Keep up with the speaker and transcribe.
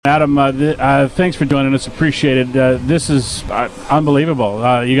Adam, thanks for joining us. Appreciate it. This is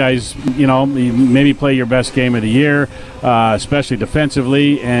unbelievable. You guys, you maybe play your best game of the year, especially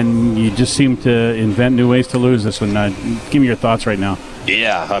defensively, and you just seem to invent new ways to lose this one. Give me your thoughts right now.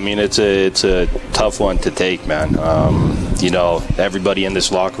 Yeah, I mean, it's a tough one to take, man. Everybody in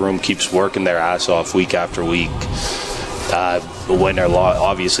this locker room keeps working their ass off week after week. Win or loss,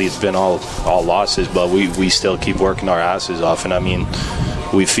 obviously it's been all losses, but we still keep working our asses off, and I mean,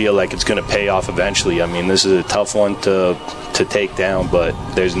 we feel like it's going to pay off eventually. I mean, this is a tough one to take down, but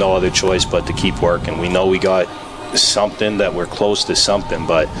there's no other choice but to keep working. We know we got something, that we're close to something,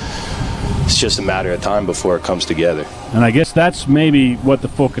 but it's just a matter of time before it comes together. And I guess that's maybe what the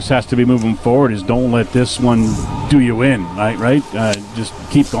focus has to be moving forward, is don't let this one do you in, right? Just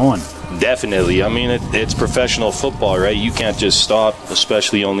keep going. Definitely. I mean, it's professional football, right? You can't just stop,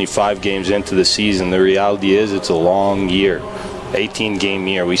 especially only 5 games into the season. The reality is it's a long year. 18-game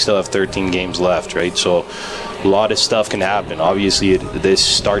year. We still have 13 games left, right? So a lot of stuff can happen. Obviously, this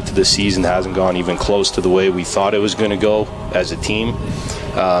start to the season hasn't gone even close to the way we thought it was going to go as a team.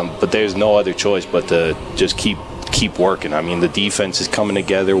 But there's no other choice but to just keep working. I mean, the defense is coming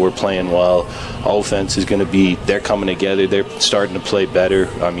together. We're playing well. Offense is going to be, they're coming together. They're starting to play better.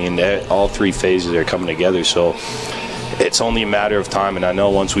 I mean, all 3 phases are coming together. So it's only a matter of time, and I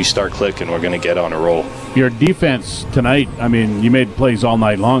know once we start clicking, we're going to get on a roll. Your defense tonight, I mean, you made plays all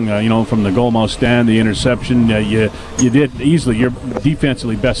night long, from the goalmouth stand, the interception. You did easily your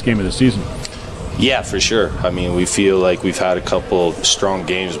defensively best game of the season. Yeah, for sure. I mean, we feel like we've had a couple strong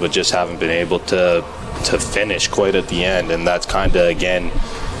games, but just haven't been able to finish quite at the end, and that's kind of, again,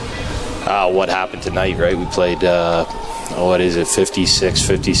 what happened tonight, right? We played, 56,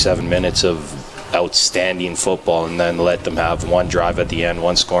 57 minutes of outstanding football, and then let them have one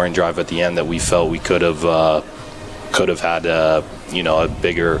scoring drive at the end that we felt we could have had a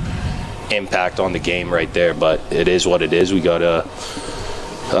bigger impact on the game right there. But it is what it is. We gotta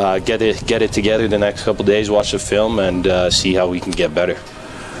get it together the next couple days, watch the film, and see how we can get better.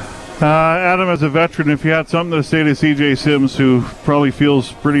 Adam, as a veteran, if you had something to say to CJ Sims, who probably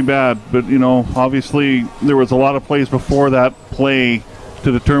feels pretty bad, but obviously there was a lot of plays before that play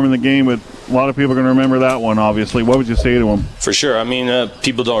to determine the game, but a lot of people are going to remember that one, obviously. What would you say to him? For sure. I mean,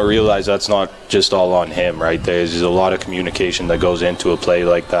 people don't realize that's not just all on him, right? There's a lot of communication that goes into a play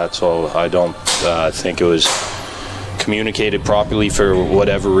like that, so I don't think it was communicated properly for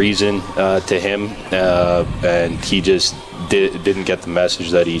whatever reason to him, and he just didn't get the message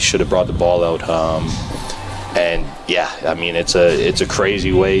that he should have brought the ball out. And, yeah, I mean, it's a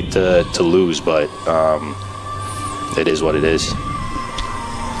crazy way to lose, but it is what it is.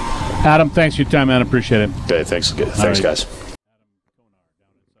 Adam, thanks for your time, man. I appreciate it. Okay, thanks guys.